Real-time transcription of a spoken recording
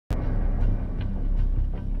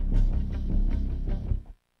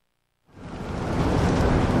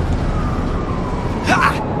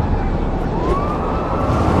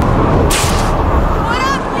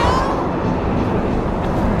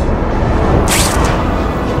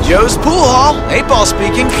Joe's Pool Hall. 8-Ball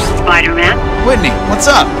speaking. Spiderman? Whitney,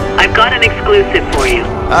 what's up? I've got an exclusive for you.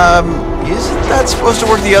 Isn't that supposed to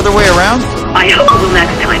work the other way around? I hope it will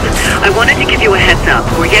next time. I wanted to give you a heads up.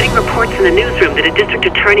 We're getting reports in the newsroom that a district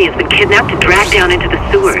attorney has been kidnapped and dragged down into the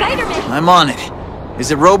sewers. Spiderman! I'm on it.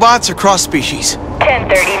 Is it robots or cross-species?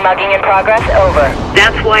 10:30, mugging in progress, over.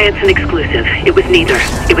 That's why it's an exclusive. It was neither.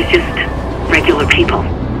 It was just regular people.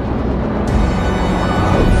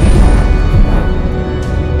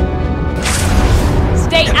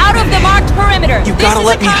 Stay out of the marked perimeter! You gotta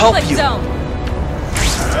let me help you. Zone.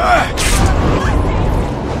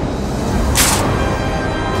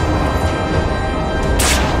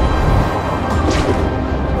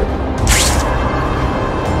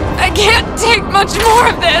 I can't take much more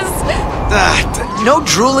of this! No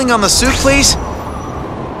drooling on the suit, please?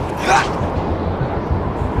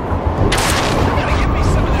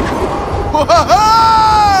 Whoa!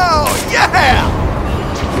 Yeah!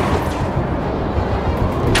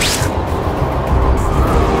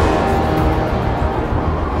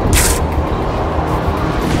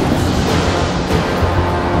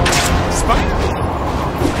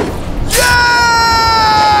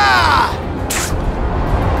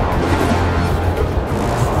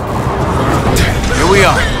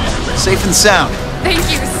 Safe and sound. Thank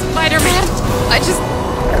you, Spider-Man.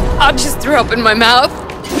 I'll just throw up in my mouth.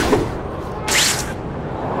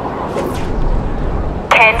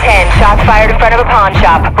 10-10, shots fired in front of a pawn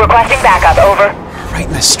shop. Requesting backup, over. Right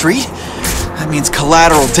in the street? That means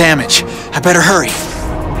collateral damage. I better hurry.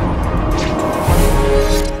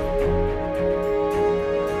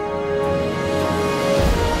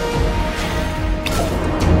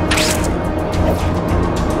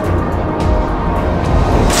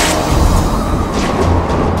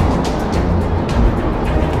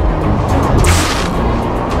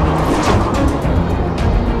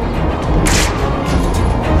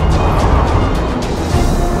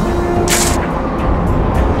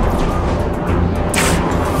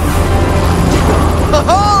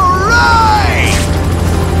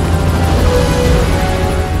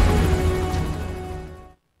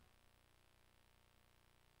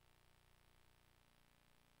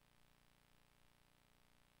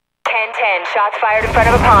 Shots fired in front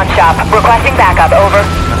of a pawn shop. Requesting backup, over.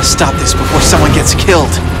 Gotta stop this before someone gets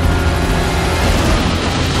killed.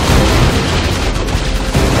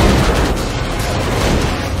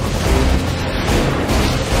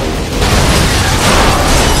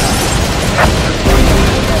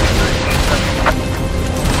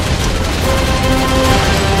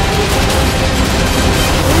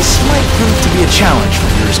 This might prove to be a challenge for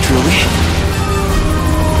yours truly.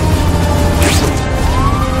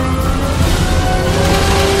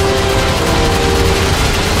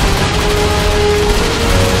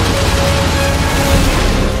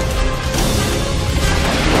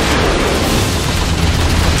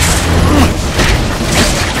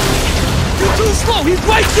 Slow, he's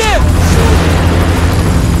right there!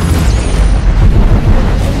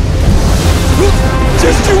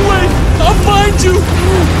 Just you wait! I'll find you!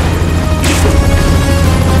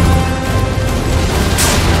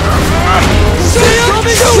 Stay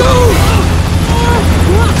coming! Shoot!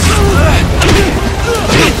 What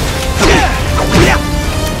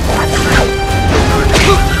in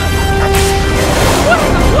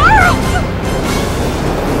the world?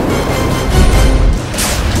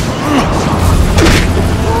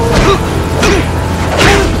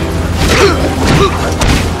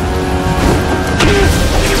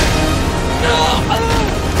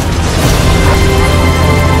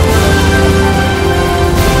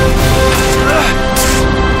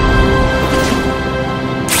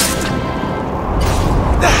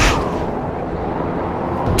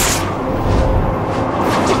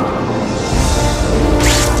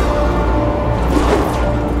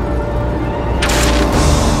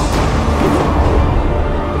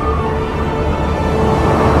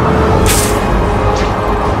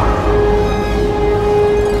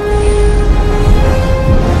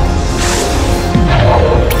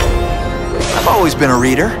 Always been a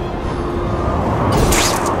reader.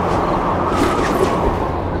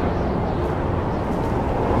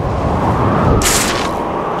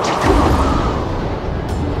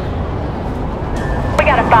 We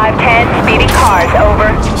got a 510, speeding cars, over.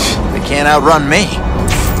 They can't outrun me.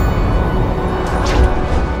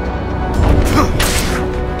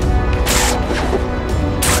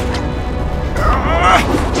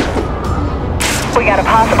 We got a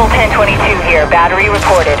possible 1022 here, battery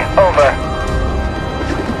reported, over.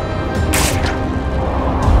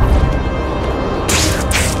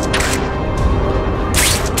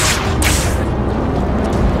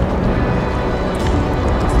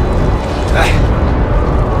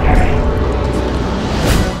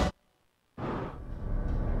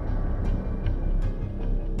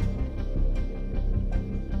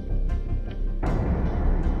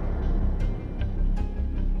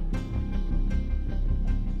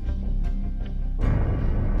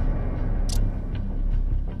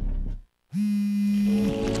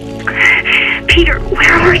 Peter,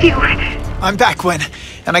 where are you? I'm back, Gwen,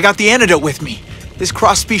 and I got the antidote with me. This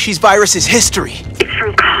cross-species virus is history. It's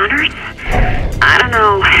from Connors? I don't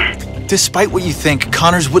know. Despite what you think,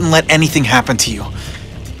 Connors wouldn't let anything happen to you.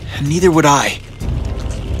 And neither would I.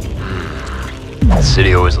 The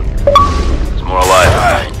city always looks more alive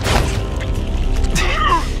at night.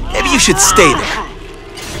 Maybe you should stay there.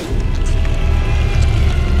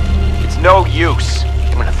 It's no use.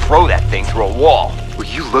 I'm gonna throw that thing through a wall. Will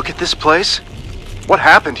you look at this place? What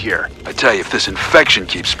happened here? I tell you, if this infection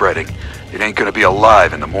keeps spreading, it ain't gonna be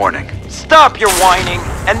alive in the morning. Stop your whining,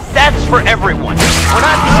 and that's for everyone. We're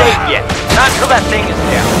not safe yet. Not until that thing is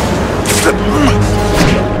down.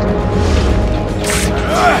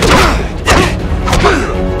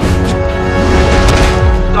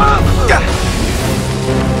 Got it.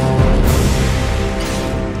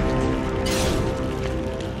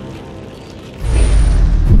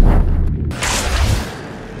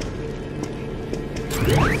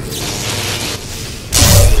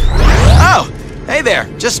 Oh, hey there.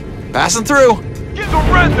 Just passing through.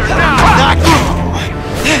 Surrender now!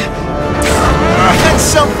 That's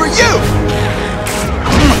some for you!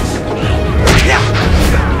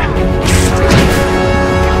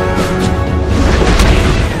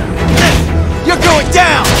 You're going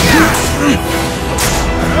down!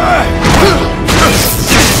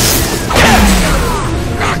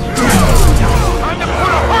 Time to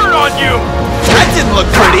put a hurt on you! That didn't look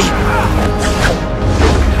pretty!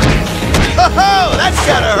 Oh, that's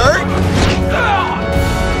gotta hurt!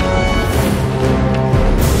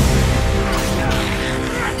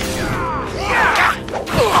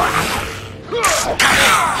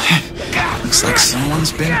 Looks like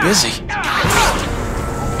someone's been busy.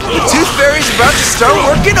 The Tooth Fairy's about to start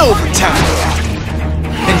working overtime.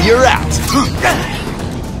 And you're out.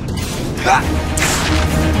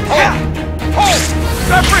 Hold!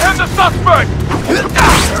 Apprehend the suspect!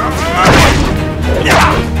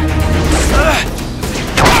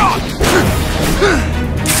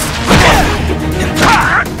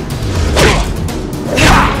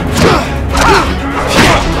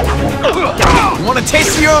 You want a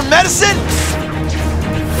taste of your own medicine?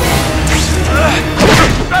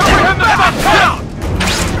 Apprehend the suspect!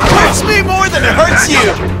 Hurts me more than it hurts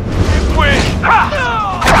you.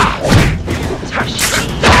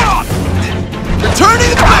 Returning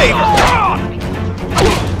the favor.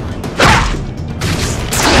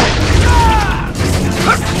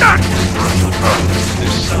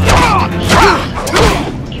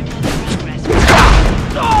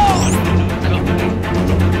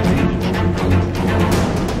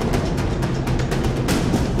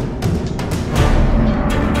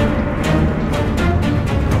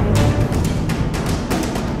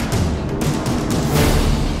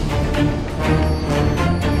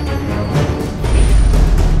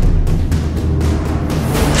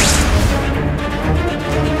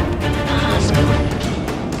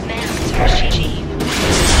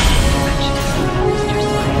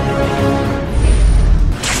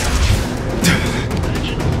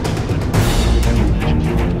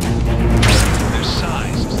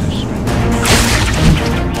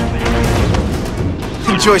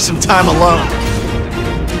 Enjoy some time alone.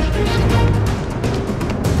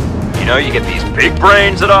 You know, you get these big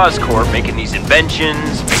brains at Oscorp making these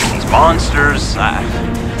inventions, making these monsters. I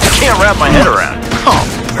can't wrap my head around it. Oh,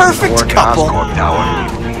 perfect couple. Oscorp Tower.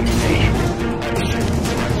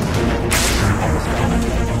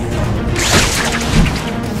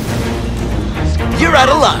 You're out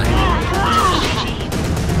of line.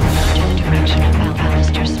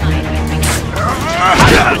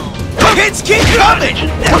 Hits keep coming!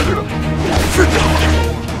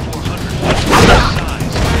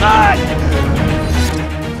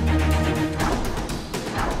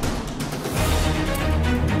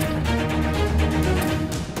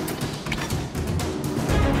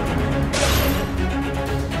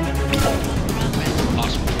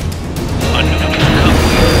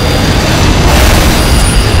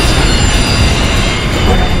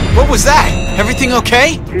 What was that? Everything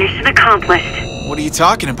okay? Mission accomplished. What are you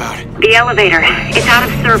talking about? The elevator. It's out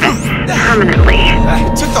of service. Permanently.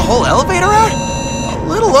 Took the whole elevator out? A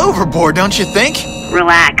little overboard, don't you think?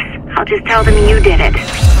 Relax. I'll just tell them you did it.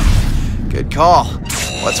 Good call.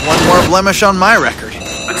 What's one more blemish on my record?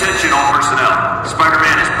 Attention all personnel.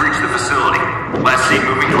 Spider-Man has breached the facility. Last seen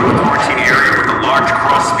moving toward the quarantine area with a large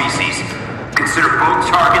cross-species. Consider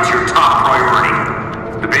both targets your top priority.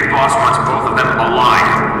 The big boss wants both of them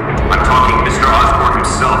alive. I'm talking Mr. Osborn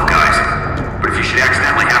himself, guys. But if you should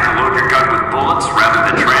accidentally have to load your gun with bullets rather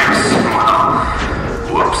than tranks, well,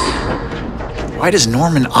 whoops. Why does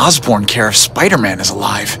Norman Osborn care if Spider-Man is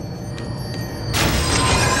alive?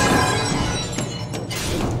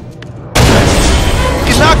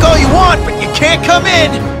 want, but you can't come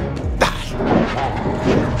in!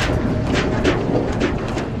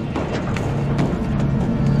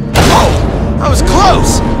 Oh! I was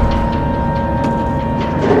close!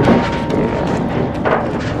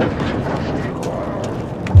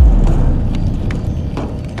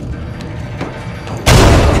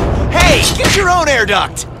 Hey! Get your own air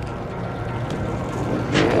duct!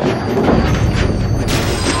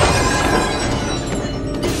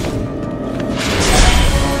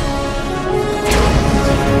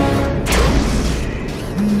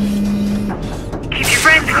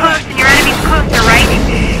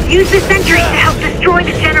 Use the sentries to help destroy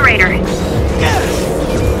the generator.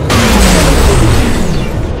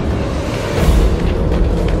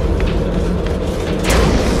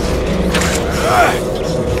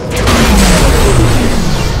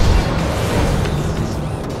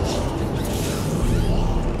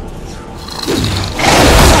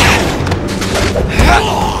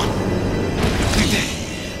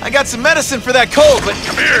 I got some medicine for that cold, but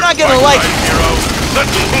you're not gonna like it. Hero.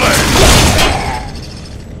 Let's play.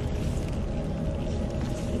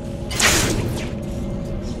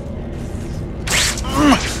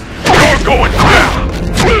 Going down!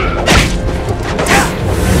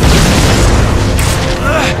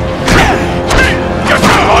 Get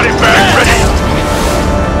your body bag ready!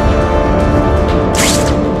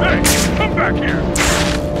 Hey, come back here!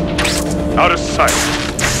 Out of sight.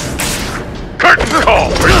 Curtain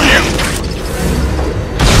call for you!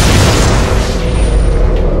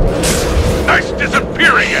 Nice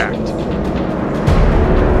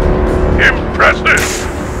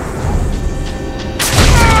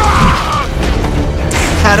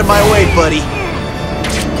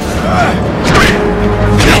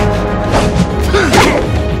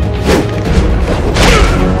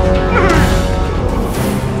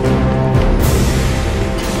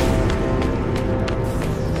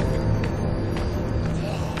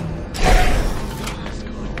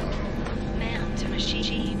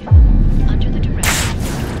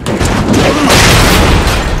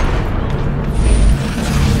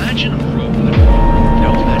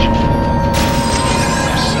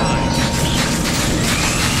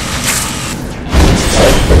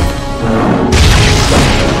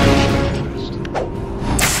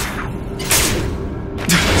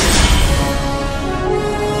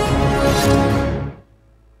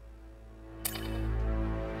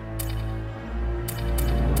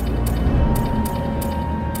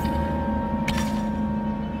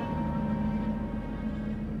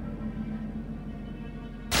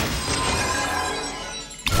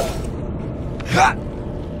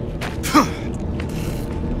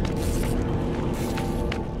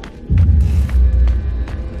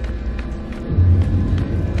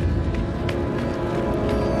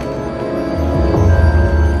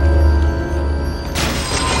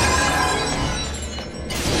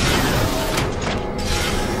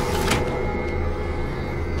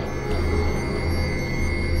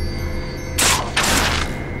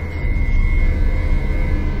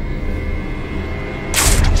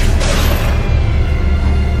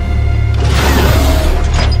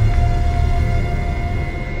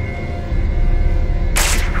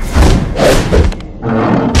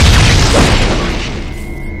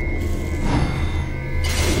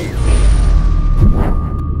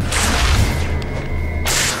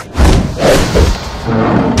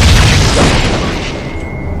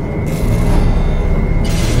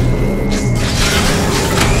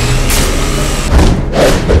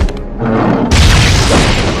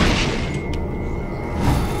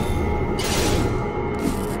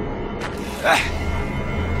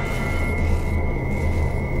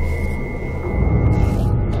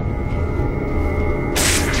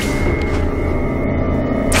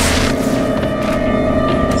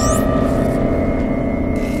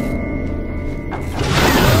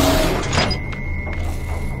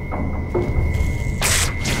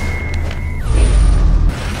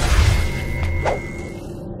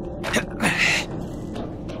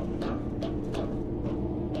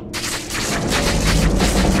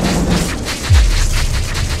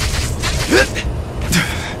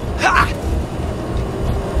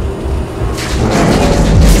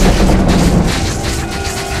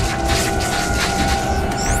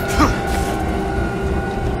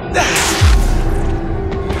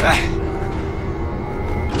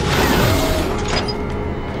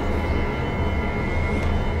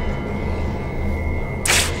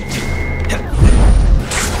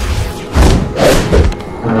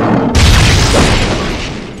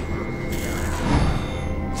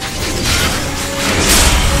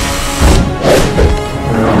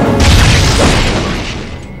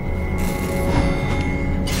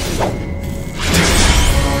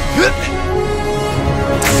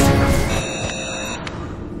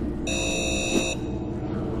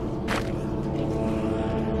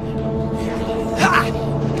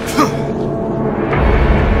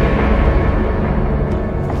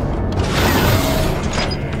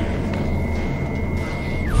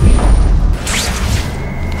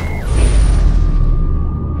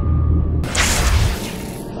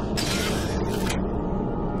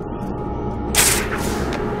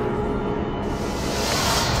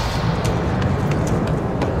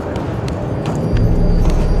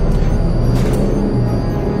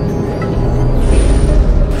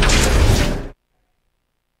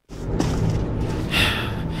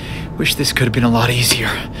Wish this could have been a lot easier.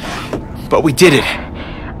 But we did it.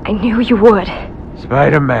 I knew you would.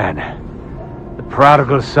 Spider-Man, the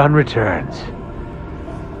prodigal son returns.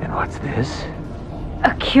 And what's this?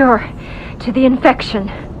 A cure to the infection.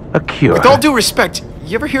 A cure? With all due respect,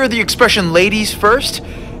 you ever hear the expression ladies first?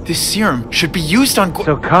 This serum should be used on...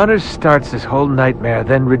 So Connors starts this whole nightmare,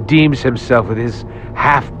 then redeems himself with his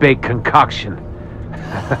half-baked concoction.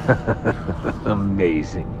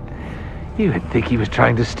 Amazing. You would think he was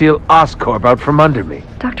trying to steal Oscorp out from under me.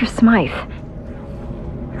 Dr. Smythe.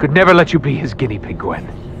 I could never let you be his guinea pig, Gwen.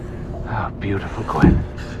 Oh, beautiful Gwen.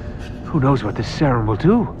 Who knows what this serum will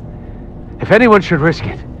do? If anyone should risk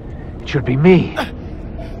it, it should be me.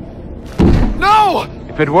 No!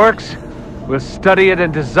 If it works, we'll study it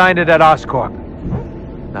and design it at Oscorp.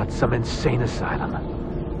 Not some insane asylum,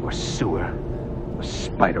 or sewer, or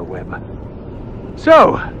spiderweb.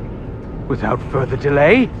 So, without further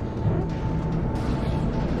delay...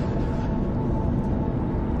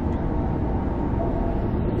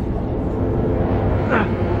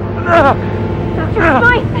 Dr.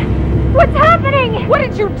 Smythe! What's happening? What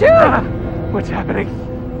did you do? What's happening?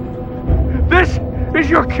 This is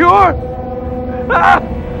your cure? Ah,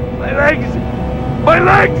 my legs! My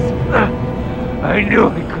legs! I knew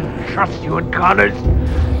I couldn't trust you and Connors.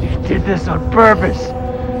 You did this on purpose.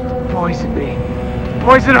 To poison me. To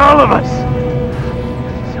poison all of us.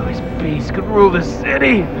 So his beast could rule the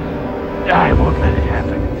city. I won't let it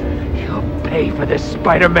happen. You'll pay for this,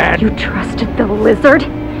 Spider-Man. You trusted the lizard?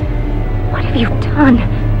 What have you done?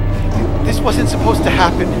 This wasn't supposed to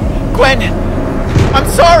happen. Gwen! I'm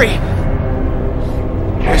sorry!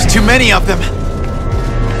 There's too many of them.